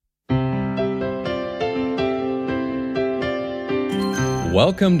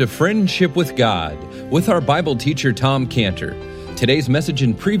Welcome to Friendship with God with our Bible teacher, Tom Cantor. Today's message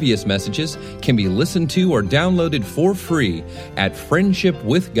and previous messages can be listened to or downloaded for free at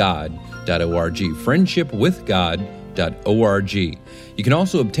friendshipwithgod.org, friendshipwithgod.org. You can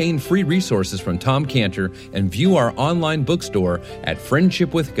also obtain free resources from Tom Cantor and view our online bookstore at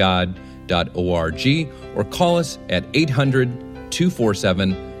friendshipwithgod.org or call us at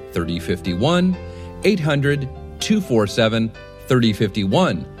 800-247-3051, 800-247-3051.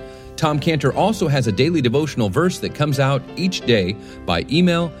 Tom Cantor also has a daily devotional verse that comes out each day by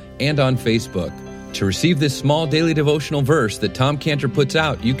email and on Facebook. To receive this small daily devotional verse that Tom Cantor puts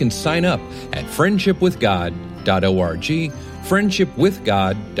out, you can sign up at friendshipwithgod.org,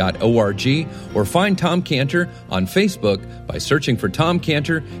 friendshipwithgod.org, or find Tom Cantor on Facebook by searching for Tom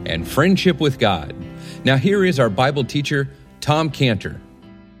Cantor and Friendship with God. Now here is our Bible teacher, Tom Cantor.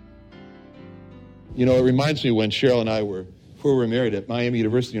 You know, it reminds me when Cheryl and I were married at Miami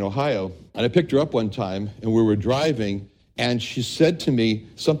University in Ohio, and I picked her up one time, and we were driving, and she said to me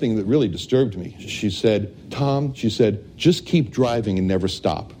something that really disturbed me. She said, Tom, she said, just keep driving and never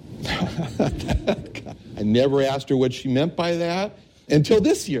stop. I never asked her what she meant by that until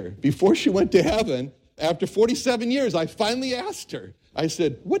this year. Before she went to heaven, after 47 years, I finally asked her. I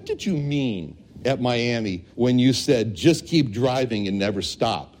said, what did you mean at Miami when you said, just keep driving and never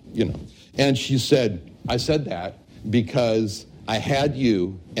stop? You know, and she said, I said that because I had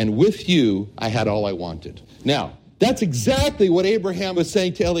you, and with you, I had all I wanted. Now, that's exactly what Abraham was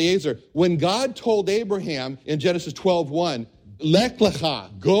saying to Eliezer. When God told Abraham in Genesis 12:1, Lech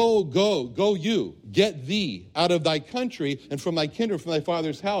lecha, go you, get thee out of thy country and from thy kindred, from thy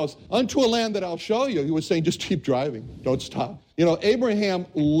father's house, unto a land that I'll show you. He was saying, just keep driving, don't stop. You know, Abraham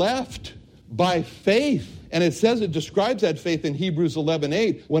left by faith. And it says, it describes that faith in Hebrews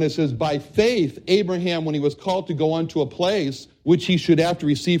 11:8, when it says, by faith, Abraham, when he was called to go unto a place which he should have to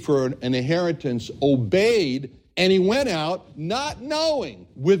receive for an inheritance, obeyed, and he went out not knowing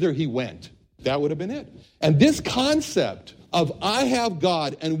whither he went. That would have been it. And this concept of I have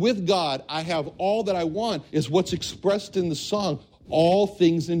God, and with God I have all that I want, is what's expressed in the song, All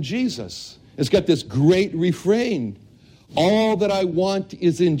Things in Jesus. It's got this great refrain. All that I want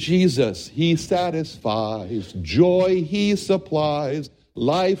is in Jesus. He satisfies. Joy he supplies.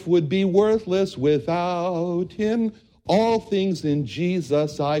 Life would be worthless without him. All things in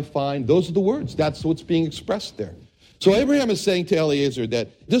Jesus I find. Those are the words. That's what's being expressed there. So Abraham is saying to Eliezer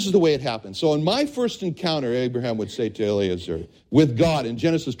that this is the way it happened. So in my first encounter, Abraham would say to Eliezer, with God in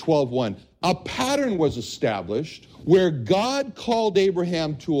Genesis 12:1, a pattern was established where God called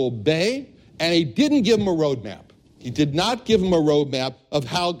Abraham to obey, and he didn't give him a roadmap. He did not give him a roadmap of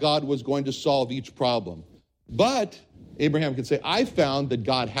how God was going to solve each problem. But Abraham could say, I found that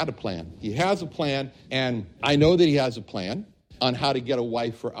God had a plan. He has a plan, and I know that he has a plan on how to get a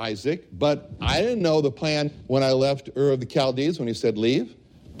wife for Isaac, but I didn't know the plan when I left Ur of the Chaldees when he said leave,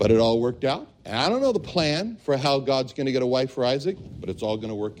 but it all worked out. And I don't know the plan for how God's going to get a wife for Isaac, but it's all going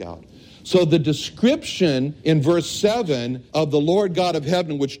to work out. So the description in verse 7 of the Lord God of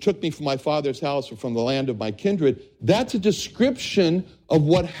heaven, which took me from my father's house or from the land of my kindred, that's a description of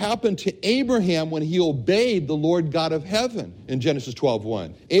what happened to Abraham when he obeyed the Lord God of heaven in Genesis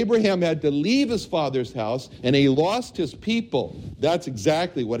 12:1. Abraham had to leave his father's house, and he lost his people. That's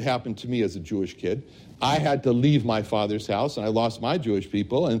exactly what happened to me as a Jewish kid. I had to leave my father's house, and I lost my Jewish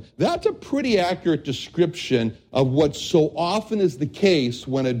people. And that's a pretty accurate description of what so often is the case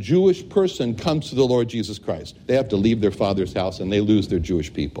when a Jewish person comes to the Lord Jesus Christ. They have to leave their father's house, and they lose their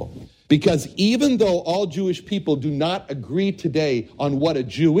Jewish people. Because even though all Jewish people do not agree today on what a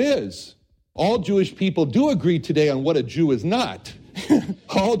Jew is, all Jewish people do agree today on what a Jew is not.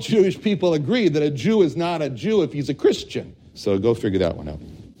 All Jewish people agree that a Jew is not a Jew if he's a Christian. So go figure that one out.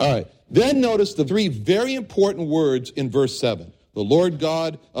 All right. Then notice the three very important words in verse 7. The Lord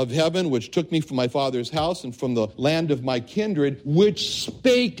God of heaven, which took me from my father's house and from the land of my kindred, which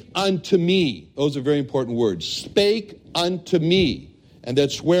spake unto me. Those are very important words. Spake unto me. And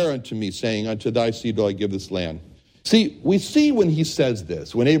that swear unto me, saying, unto thy seed will I give this land. See, we see when he says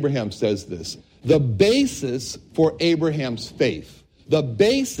this, when Abraham says this, the basis for Abraham's faith, the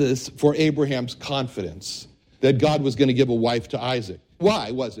basis for Abraham's confidence that God was going to give a wife to Isaac.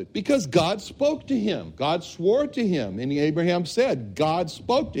 Why was it? Because God spoke to him. God swore to him. And Abraham said, God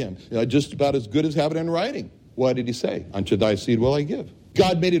spoke to him. Just about as good as have it in writing. What did he say? Unto thy seed will I give.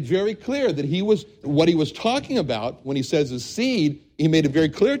 God made it very clear that what he was talking about when he says his seed, he made it very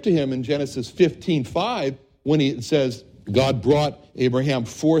clear to him in Genesis 15:5 when he says, God brought Abraham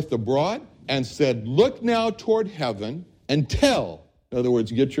forth abroad and said, look now toward heaven and tell In other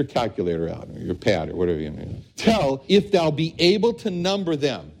words, get your calculator out, or your pad, or whatever you mean. Tell, if thou be able to number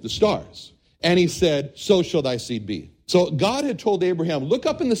them, the stars. And he said, so shall thy seed be. So God had told Abraham, look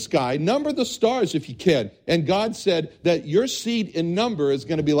up in the sky, number the stars if you can. And God said that your seed in number is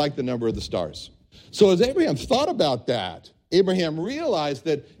going to be like the number of the stars. So as Abraham thought about that, Abraham realized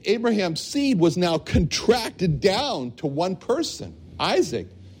that Abraham's seed was now contracted down to one person, Isaac.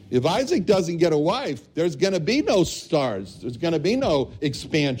 If Isaac doesn't get a wife, there's going to be no stars. There's going to be no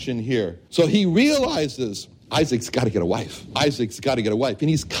expansion here. So he realizes Isaac's got to get a wife. Isaac's got to get a wife. And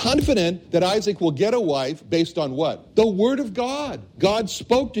he's confident that Isaac will get a wife based on what? The word of God. God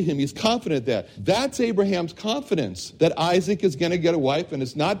spoke to him. He's confident that. That's Abraham's confidence, that Isaac is going to get a wife. And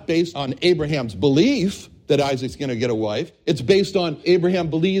it's not based on Abraham's belief that Isaac's going to get a wife. It's based on Abraham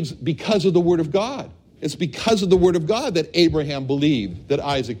believes because of the word of God. It's because of the word of God that Abraham believed that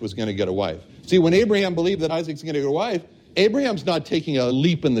Isaac was going to get a wife. See, when Abraham believed that Isaac's going to get a wife, Abraham's not taking a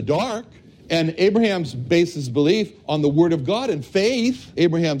leap in the dark. And Abraham's based his belief on the word of God. And faith,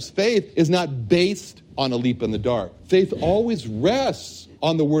 Abraham's faith, is not based on a leap in the dark. Faith always rests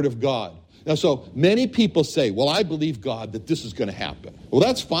on the word of God. Now, so many people say, well, I believe God that this is going to happen. Well,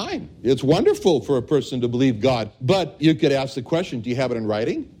 that's fine. It's wonderful for a person to believe God. But you could ask the question, do you have it in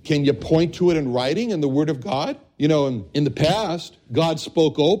writing? Can you point to it in writing in the word of God? You know, in the past, God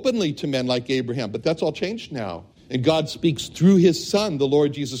spoke openly to men like Abraham, but that's all changed now. And God speaks through his Son, the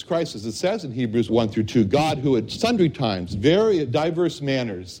Lord Jesus Christ, as it says in Hebrews 1-2. God, who at sundry times, very diverse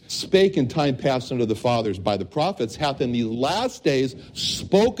manners, spake in time past unto the fathers by the prophets, hath in these last days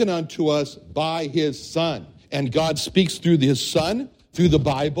spoken unto us by his Son. And God speaks through his Son, through the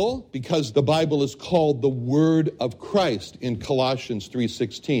Bible, because the Bible is called the Word of Christ in Colossians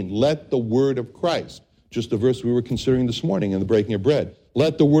 3:16. Let the Word of Christ, just the verse we were considering this morning in the breaking of bread.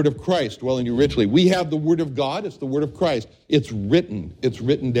 Let the word of Christ dwell in you richly. We have the word of God. It's the word of Christ. It's written. It's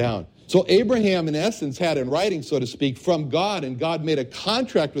written down. So Abraham, in essence, had in writing, so to speak, from God, and God made a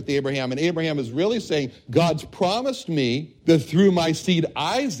contract with Abraham, and Abraham is really saying, God's promised me that through my seed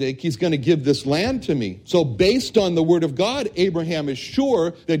Isaac, he's going to give this land to me. So based on the word of God, Abraham is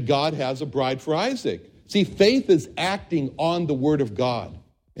sure that God has a bride for Isaac. See, faith is acting on the word of God.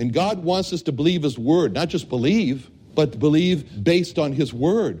 And God wants us to believe his word, not just believe, but to believe based on his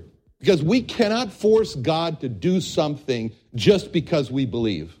word. Because we cannot force God to do something just because we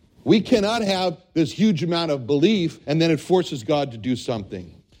believe. We cannot have this huge amount of belief and then it forces God to do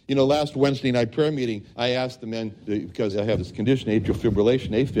something. You know, last Wednesday night prayer meeting, I asked the men, because I have this condition, atrial fibrillation,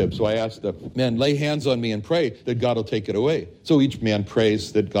 AFib, so I asked the men, lay hands on me and pray that God will take it away. So each man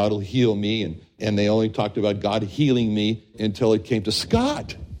prays that God will heal me, and they only talked about God healing me until it came to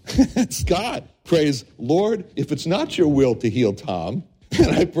Scott. Scott prays, Lord, if it's not your will to heal Tom, then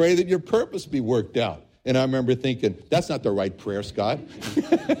I pray that your purpose be worked out. And I remember thinking, that's not the right prayer, Scott.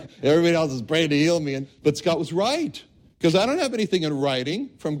 Everybody else is praying to heal me. But Scott was right, because I don't have anything in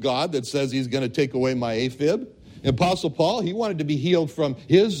writing from God that says he's going to take away my AFib. Apostle Paul, he wanted to be healed from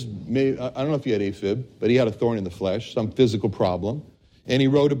his, I don't know if he had AFib, but he had a thorn in the flesh, some physical problem. And he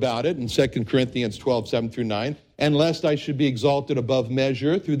wrote about it in 2 Corinthians 12:7-9. And lest I should be exalted above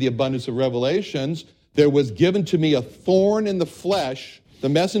measure through the abundance of revelations, there was given to me a thorn in the flesh, the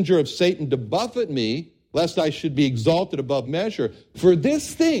messenger of Satan to buffet me, lest I should be exalted above measure. For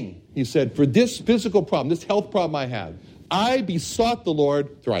this thing, he said, for this physical problem, this health problem I have, I besought the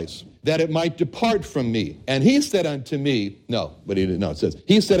Lord thrice, that it might depart from me. And he said unto me, it says,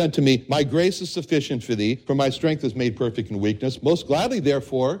 he said unto me, my grace is sufficient for thee, for my strength is made perfect in weakness. Most gladly,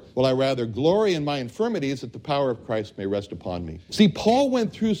 therefore, will I rather glory in my infirmities, that the power of Christ may rest upon me. See, Paul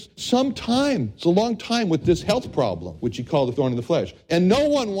went through some time, it's a long time, with this health problem, which he called a thorn in the flesh. And no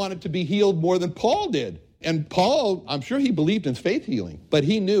one wanted to be healed more than Paul did. And Paul, I'm sure he believed in faith healing, but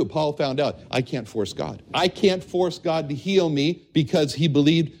he knew, Paul found out, I can't force God. I can't force God to heal me because he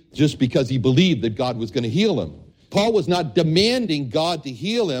believed that God was going to heal him. Paul was not demanding God to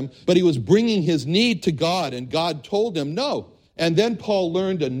heal him, but he was bringing his need to God, and God told him no. And then Paul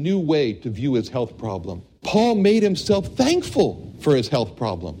learned a new way to view his health problem. Paul made himself thankful for his health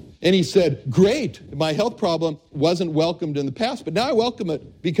problem. And he said, great, my health problem wasn't welcomed in the past, but now I welcome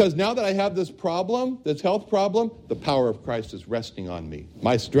it, because now that I have this problem, this health problem, the power of Christ is resting on me.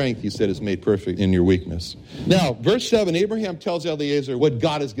 My strength, he said, is made perfect in your weakness. Now, verse 7, Abraham tells Eliezer what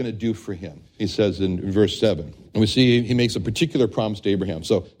God is going to do for him. He says in verse 7, and we see he makes a particular promise to Abraham.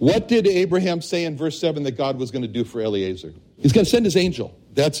 So what did Abraham say in verse 7 that God was going to do for Eliezer? He's going to send his angel.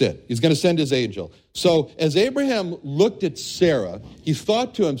 That's it. He's going to send his angel. So as Abraham looked at Sarah, he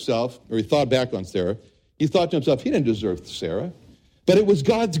thought back on Sarah, he thought to himself, he didn't deserve Sarah. But it was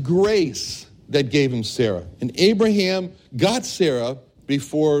God's grace that gave him Sarah. And Abraham got Sarah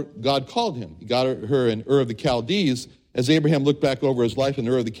before God called him. He got her in Ur of the Chaldees. As Abraham looked back over his life in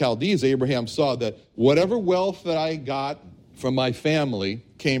Ur of the Chaldees, Abraham saw that whatever wealth that I got from my family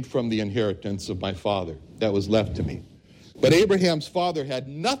came from the inheritance of my father that was left to me. But Abraham's father had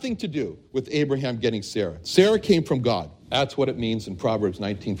nothing to do with Abraham getting Sarah. Sarah came from God. That's what it means in Proverbs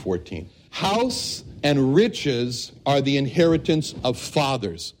 19:14. House and riches are the inheritance of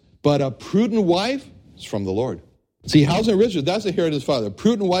fathers, but a prudent wife is from the Lord. See, house and riches, that's the inheritance of father. A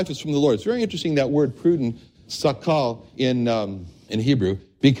prudent wife is from the Lord. It's very interesting, that word prudent, sakal, in Hebrew,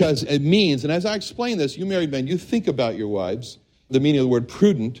 because it means, and as I explain this, you married men, you think about your wives, the meaning of the word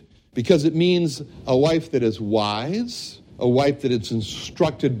prudent, because it means a wife that is wise, a wife that is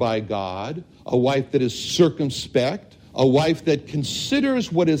instructed by God, a wife that is circumspect, a wife that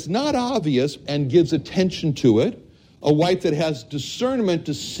considers what is not obvious and gives attention to it, a wife that has discernment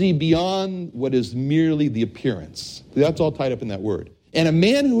to see beyond what is merely the appearance. That's all tied up in that word. And a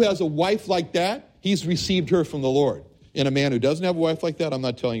man who has a wife like that, he's received her from the Lord. And a man who doesn't have a wife like that, I'm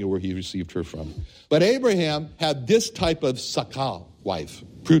not telling you where he received her from. But Abraham had this type of sakal wife,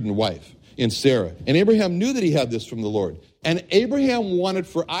 prudent wife, in Sarah. And Abraham knew that he had this from the Lord. And Abraham wanted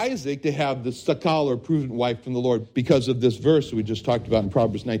for Isaac to have the sakal or prudent wife from the Lord because of this verse we just talked about in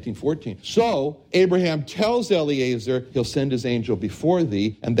Proverbs 19:14. So Abraham tells Eliezer, he'll send his angel before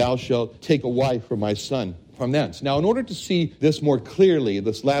thee, and thou shalt take a wife for my son from thence. Now, in order to see this more clearly,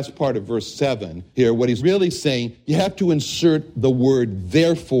 this last part of verse 7 here, what he's really saying, you have to insert the word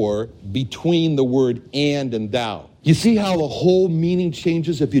therefore between the word and thou. You see how the whole meaning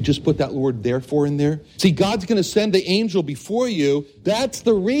changes if you just put that word therefore in there? See, God's going to send the angel before you. That's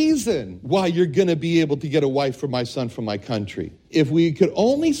the reason why you're going to be able to get a wife for my son from my country. If we could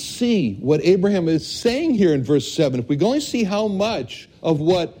only see what Abraham is saying here in verse 7, if we could only see how much of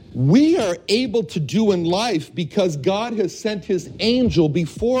what we are able to do in life because God has sent his angel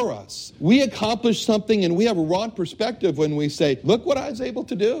before us. We accomplish something and we have a wrong perspective when we say, look what I was able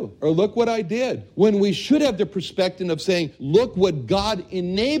to do, or look what I did. When we should have the perspective of saying, look what God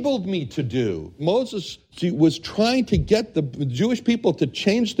enabled me to do. Moses was trying to get the Jewish people to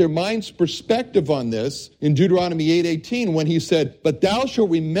change their mind's perspective on this in Deuteronomy 8:18 when he said, but thou shalt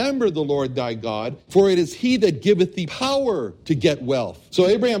remember the Lord thy God, for it is he that giveth thee power to get wealth. So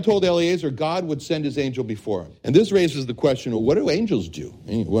Abraham told Eliezer God would send his angel before him. And this raises the question, well, what do angels do?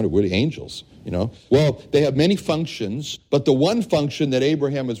 What are angels? Well, they have many functions, but the one function that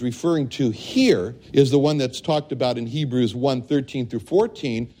Abraham is referring to here is the one that's talked about in Hebrews 1:13 through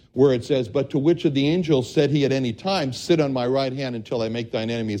 14, where it says, but to which of the angels said he at any time, sit on my right hand until I make thine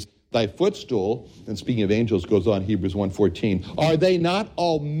enemies thy footstool? And speaking of angels, goes on Hebrews 1:14. Are they not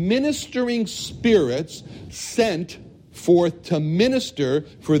all ministering spirits sent forth to minister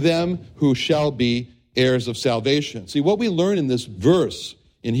for them who shall be heirs of salvation? See, what we learn in this verse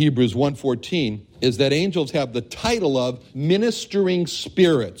in Hebrews 1:14 is that angels have the title of ministering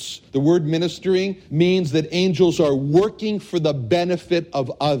spirits. The word ministering means that angels are working for the benefit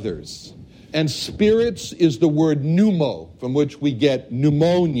of others. And spirits is the word pneumo, from which we get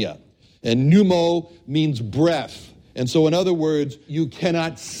pneumonia. And pneumo means breath. And so in other words, you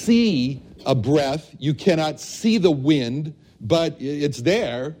cannot see a breath, you cannot see the wind, but it's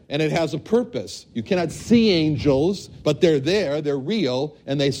there, and it has a purpose. You cannot see angels, but they're there, they're real,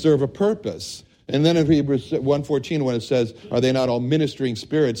 and they serve a purpose. And then in Hebrews 1:14, when it says, are they not all ministering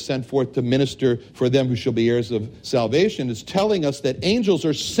spirits sent forth to minister for them who shall be heirs of salvation, it's telling us that angels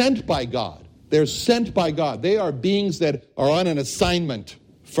are sent by God. They're sent by God. They are beings that are on an assignment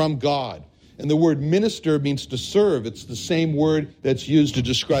from God. And the word minister means to serve. It's the same word that's used to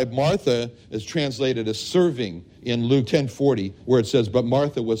describe Martha, as translated as serving in Luke 10:40, where it says, but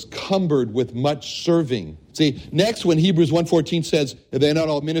Martha was cumbered with much serving. See, next when Hebrews 1:14 says, are they not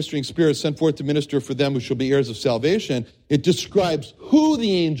all ministering spirits sent forth to minister for them who shall be heirs of salvation, it describes who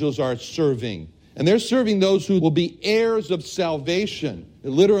the angels are serving. And they're serving those who will be heirs of salvation. It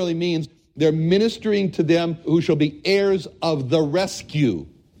literally means they're ministering to them who shall be heirs of the rescue.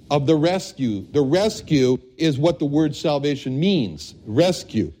 Of the rescue. The rescue is what the word salvation means.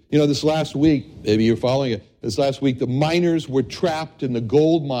 Rescue. This last week, maybe you're following it, this last week the miners were trapped in the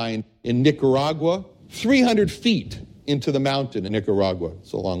gold mine in Nicaragua, 300 feet into the mountain in Nicaragua.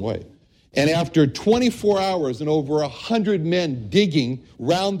 It's a long way. And after 24 hours and over 100 men digging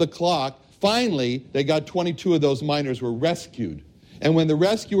round the clock, finally they got 22 of those miners were rescued. And when the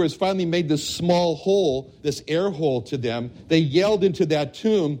rescuers finally made this small hole, this air hole to them, they yelled into that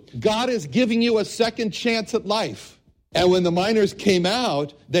tomb, God is giving you a second chance at life. And when the miners came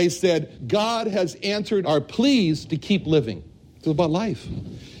out, they said, God has answered our pleas to keep living. It's about life.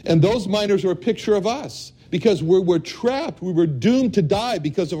 And those miners are a picture of us. because we're trapped. We were doomed to die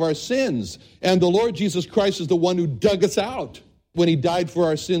because of our sins. And the Lord Jesus Christ is the one who dug us out when he died for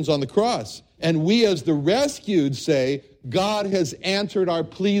our sins on the cross. And we as the rescued say, God has answered our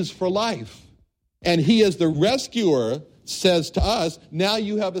pleas for life. And he as the rescuer says to us, now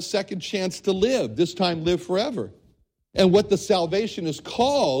you have a second chance to live, this time live forever. And what the salvation is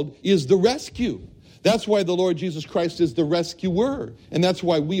called is the rescue. That's why the Lord Jesus Christ is the rescuer. And that's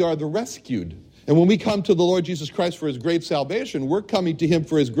why we are the rescued. And when we come to the Lord Jesus Christ for his great salvation, we're coming to him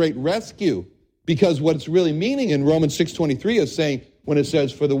for his great rescue. Because what it's really meaning in Romans 6:23 is saying, when it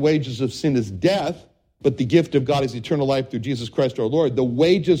says, for the wages of sin is death, but the gift of God is eternal life through Jesus Christ our Lord. The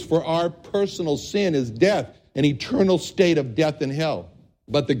wages for our personal sin is death, an eternal state of death and hell.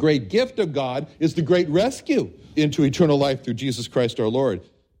 But the great gift of God is the great rescue into eternal life through Jesus Christ our Lord.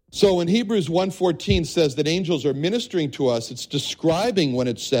 So when Hebrews 1:14 says that angels are ministering to us, it's describing when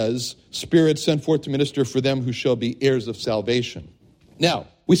it says, Spirit sent forth to minister for them who shall be heirs of salvation. Now,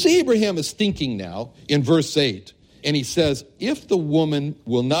 we see Abraham is thinking now in verse 8, and he says, if the woman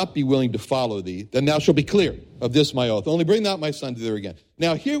will not be willing to follow thee, then thou shalt be clear of this my oath. Only bring not my son thither again.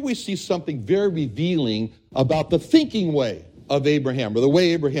 Now here we see something very revealing about the thinking way of Abraham, or the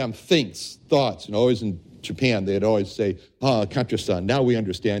way Abraham thinks, thoughts. And always in Japan, they'd always say, Kanto-san, now we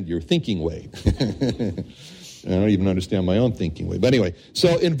understand your thinking way. I don't even understand my own thinking way. But anyway,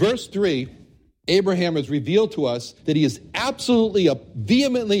 so in verse 3, Abraham has revealed to us that he is absolutely,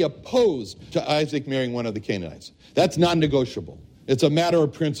 vehemently opposed to Isaac marrying one of the Canaanites. That's non-negotiable. It's a matter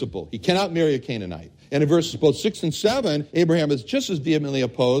of principle. He cannot marry a Canaanite. And in verses both 6 and 7, Abraham is just as vehemently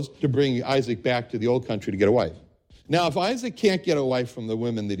opposed to bringing Isaac back to the old country to get a wife. Now, if Isaac can't get a wife from the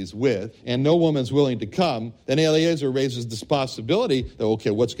women that he's with, and no woman's willing to come, then Eliezer raises this possibility that,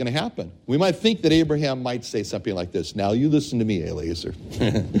 okay, what's going to happen? We might think that Abraham might say something like this. Now, you listen to me, Eliezer.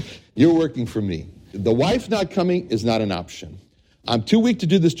 You're working for me. The wife not coming is not an option. I'm too weak to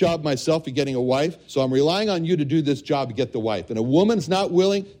do this job myself of getting a wife, so I'm relying on you to do this job to get the wife. And a woman's not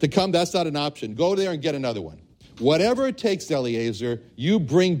willing to come, that's not an option. Go there and get another one. Whatever it takes, Eliezer, you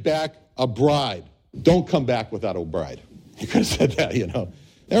bring back a bride. Don't come back without a bride. You could have said that, you know.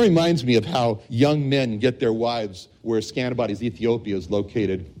 That reminds me of how young men get their wives where Scandinavian Ethiopia is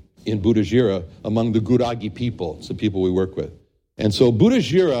located in Budajira among the Guragi people. It's the people we work with. And so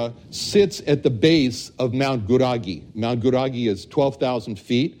Budajira sits at the base of Mount Guragi. Mount Guragi is 12,000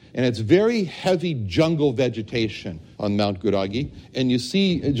 feet, and it's very heavy jungle vegetation on Mount Guragi. And you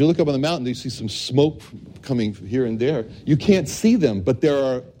see, as you look up on the mountain, you see some smoke coming here and there. You can't see them, but there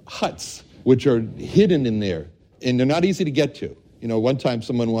are huts which are hidden in there, and they're not easy to get to. You know, one time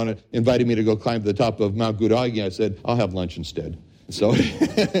someone invited me to go climb to the top of Mount Guragi. I said, I'll have lunch instead. So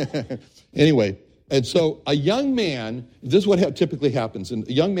anyway, and so a young man, this is what typically happens. And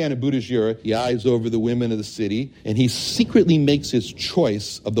a young man in Budajira, he eyes over the women of the city, and he secretly makes his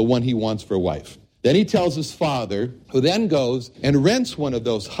choice of the one he wants for a wife. Then he tells his father, who then goes and rents one of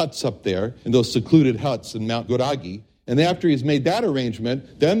those huts up there, in those secluded huts in Mount Guragi. And after he's made that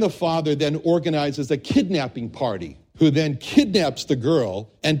arrangement, then the father then organizes a kidnapping party, who then kidnaps the girl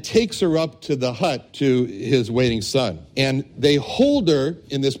and takes her up to the hut to his waiting son. And they hold her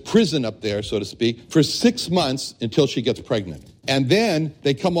in this prison up there, so to speak, for 6 months until she gets pregnant. And then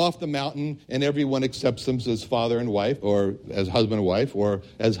they come off the mountain and everyone accepts them as father and wife, or as husband and wife, or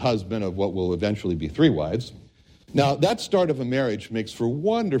as husband of what will eventually be 3 wives. Now, that start of a marriage makes for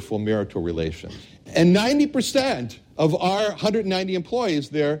wonderful marital relations. And 90% of our 190 employees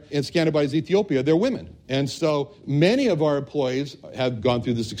there in Scandinavian Ethiopia, they're women. And so many of our employees have gone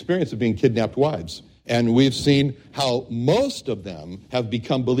through this experience of being kidnapped wives. And we've seen how most of them have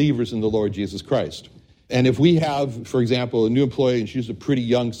become believers in the Lord Jesus Christ. And if we have, for example, a new employee and she's a pretty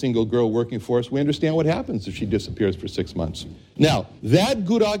young single girl working for us, we understand what happens if she disappears for 6 months. Now, that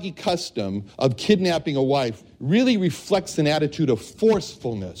Guragi custom of kidnapping a wife really reflects an attitude of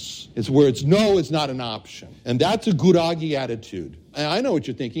forcefulness. It's where it's no is not an option. And that's a Guragi attitude. And I know what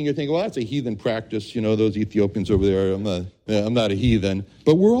you're thinking. You're thinking, well, that's a heathen practice. You know, those Ethiopians over there, I'm not a heathen.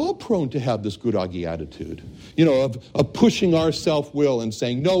 But we're all prone to have this Guragi attitude, you know, of pushing our self-will and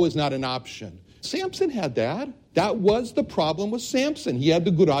saying no is not an option. Samson had that. That was the problem with Samson. He had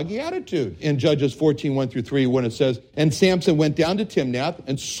the Guragi attitude. In Judges 14:1-3, when it says, and Samson went down to Timnath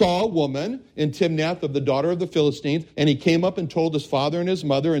and saw a woman in Timnath of the daughter of the Philistines, and he came up and told his father and his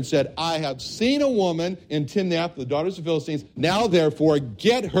mother and said, I have seen a woman in Timnath of the daughters of the Philistines. Now, therefore,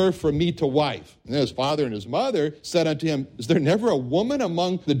 get her for me to wife. And his father and his mother said unto him, is there never a woman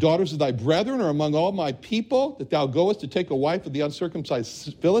among the daughters of thy brethren or among all my people that thou goest to take a wife of the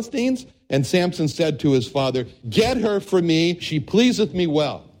uncircumcised Philistines? And Samson said to his father, get her for me, she pleaseth me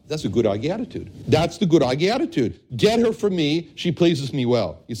well. That's a good Augie attitude. That's the good Augie attitude. Get her for me, she pleases me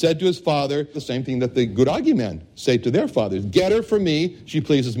well. He said to his father the same thing that the good Augie men say to their fathers. Get her for me, she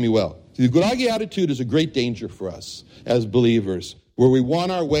pleases me well. See, the good Augie attitude is a great danger for us as believers, where we want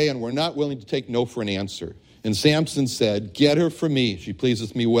our way and we're not willing to take no for an answer. And Samson said, get her for me, she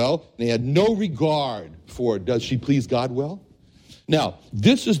pleases me well. And he had no regard for, does she please God well? Now,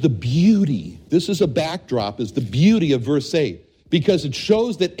 this is the beauty, this is a backdrop, is the beauty of verse 8. Because it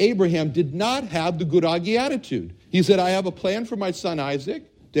shows that Abraham did not have the good Augie attitude. He said, I have a plan for my son Isaac.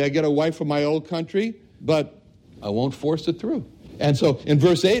 Did I get a wife from my old country? But I won't force it through. And so in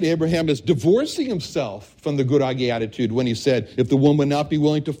verse 8, Abraham is divorcing himself from the good Augie attitude when he said, if the woman not be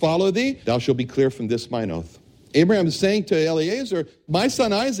willing to follow thee, thou shalt be clear from this mine oath. Abraham is saying to Eliezer, my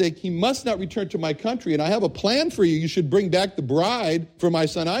son Isaac, he must not return to my country, and I have a plan for you. You should bring back the bride for my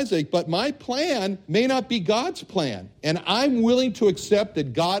son Isaac, but my plan may not be God's plan, and I'm willing to accept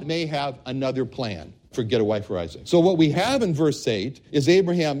that God may have another plan for get a wife for Isaac. So what we have in verse 8 is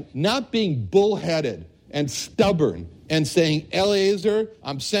Abraham not being bullheaded and stubborn and saying, Eliezer,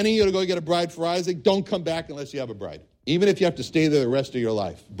 I'm sending you to go get a bride for Isaac. Don't come back unless you have a bride. Even if you have to stay there the rest of your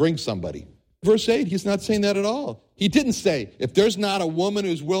life, bring somebody. Verse 8, he's not saying that at all. He didn't say, if there's not a woman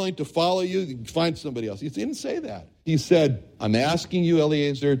who's willing to follow you, find somebody else. He didn't say that. He said, I'm asking you,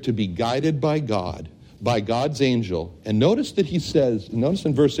 Eliezer, to be guided by God, by God's angel. And notice that he says, notice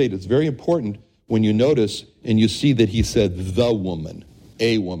in verse 8, it's very important when you notice and you see that he said, the woman,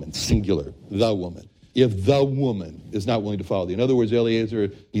 a woman, singular, the woman. If the woman is not willing to follow thee. In other words, Eliezer,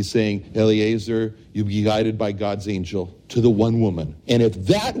 he's saying, Eliezer, you be guided by God's angel to the one woman. And if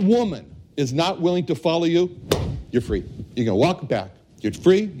that woman is not willing to follow you, you're free. You're going to walk back. You're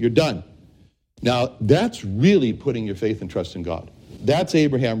free. You're done. Now, that's really putting your faith and trust in God. That's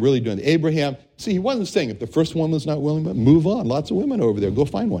Abraham really doing it. Abraham, see, he wasn't saying if the first woman is not willing, move on. Lots of women over there. Go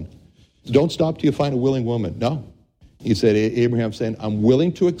find one. Don't stop till you find a willing woman. No. He said, Abraham saying, I'm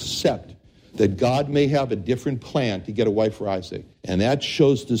willing to accept that God may have a different plan to get a wife for Isaac. And that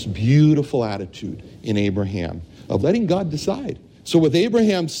shows this beautiful attitude in Abraham of letting God decide. So with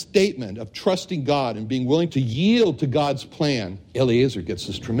Abraham's statement of trusting God and being willing to yield to God's plan, Eliezer gets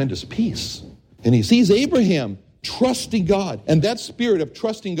this tremendous peace. And he sees Abraham trusting God. And that spirit of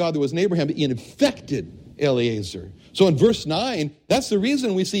trusting God that was in Abraham infected Eliezer. So in verse 9, that's the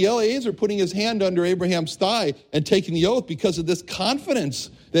reason we see Eliezer putting his hand under Abraham's thigh and taking the oath, because of this confidence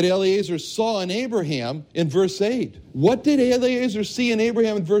that Eliezer saw in Abraham in verse 8. What did Eliezer see in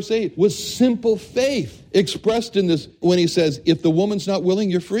Abraham in verse 8? Was simple faith expressed in this when he says, if the woman's not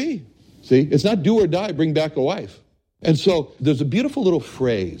willing, you're free. See, it's not do or die, bring back a wife. And so there's a beautiful little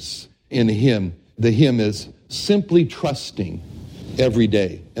phrase in the hymn. The hymn is simply trusting every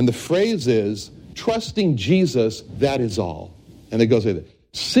day. And the phrase is, trusting Jesus, that is all. And it goes like that.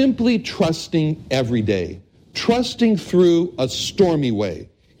 Simply trusting every day. Trusting through a stormy way.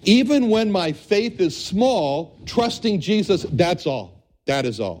 Even when my faith is small, trusting Jesus, that's all. That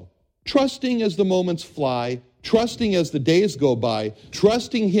is all. Trusting as the moments fly. Trusting as the days go by.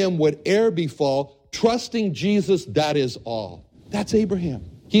 Trusting him whate'er befall. Trusting Jesus, that is all. That's Abraham.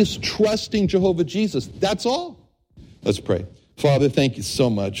 He's trusting Jehovah Jesus. That's all. Let's pray. Father, thank you so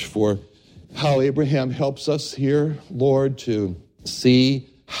much for how Abraham helps us here, Lord, to see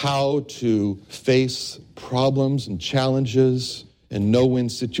how to face problems and challenges and no-win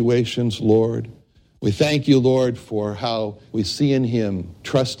situations, Lord. We thank you, Lord, for how we see in him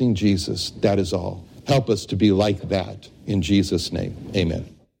trusting Jesus. That is all. Help us to be like that. In Jesus' name, amen.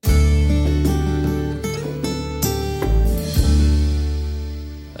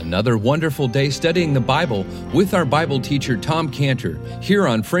 Another wonderful day studying the Bible with our Bible teacher, Tom Cantor, here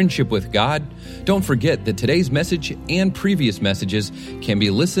on Friendship with God. Don't forget that today's message and previous messages can be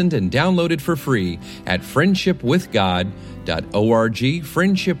listened and downloaded for free at friendshipwithgod.org,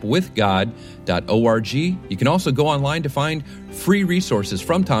 friendshipwithgod.org. You can also go online to find free resources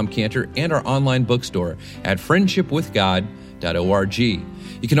from Tom Cantor and our online bookstore at friendshipwithgod.org.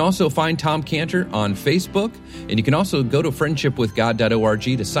 You can also find Tom Cantor on Facebook, and you can also go to friendshipwithgod.org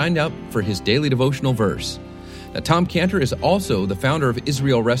to sign up for his daily devotional verse. Now, Tom Cantor is also the founder of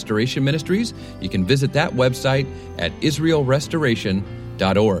Israel Restoration Ministries. You can visit that website at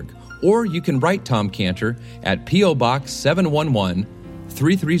israelrestoration.org. Or you can write Tom Cantor at P.O. Box 711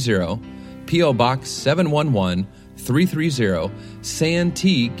 330, P.O. Box 711 330,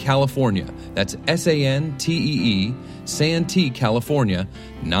 Santee, California. That's Santee, Santee, California,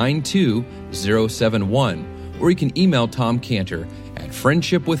 92071. Or you can email Tom Cantor at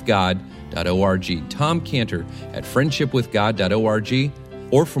friendshipwithgod.org. Tom Cantor at friendshipwithgod.org.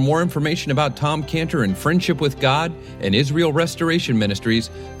 Or for more information about Tom Cantor and Friendship with God and Israel Restoration Ministries,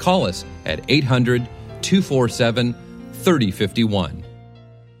 call us at 800-247-3051.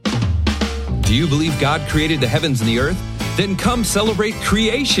 Do you believe God created the heavens and the earth? Then come celebrate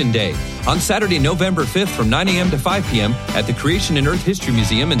Creation Day on Saturday, November 5th from 9 a.m. to 5 p.m. at the Creation and Earth History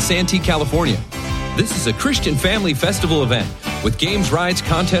Museum in Santee, California. This is a Christian family festival event with games, rides,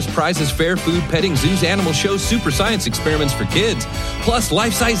 contests, prizes, fair food, petting, zoos, animal shows, super science experiments for kids, plus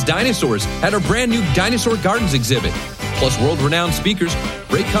life-size dinosaurs at our brand new Dinosaur Gardens exhibit, plus world-renowned speakers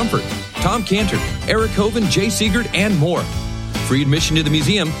Ray Comfort, Tom Cantor, Eric Hovind, Jay Siegert, and more. Free admission to the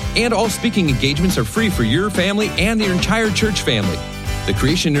museum and all speaking engagements are free for your family and your entire church family. The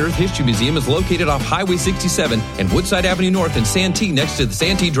Creation and Earth History Museum is located off Highway 67 and Woodside Avenue North in Santee next to the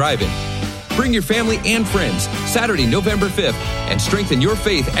Santee Drive-In. Bring your family and friends Saturday, November 5th and strengthen your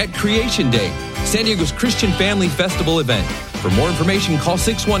faith at Creation Day, San Diego's Christian Family Festival event. For more information, call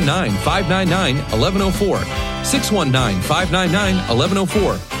 619-599-1104,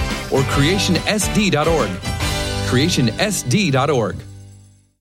 619-599-1104, or creationsd.org. creationsd.org.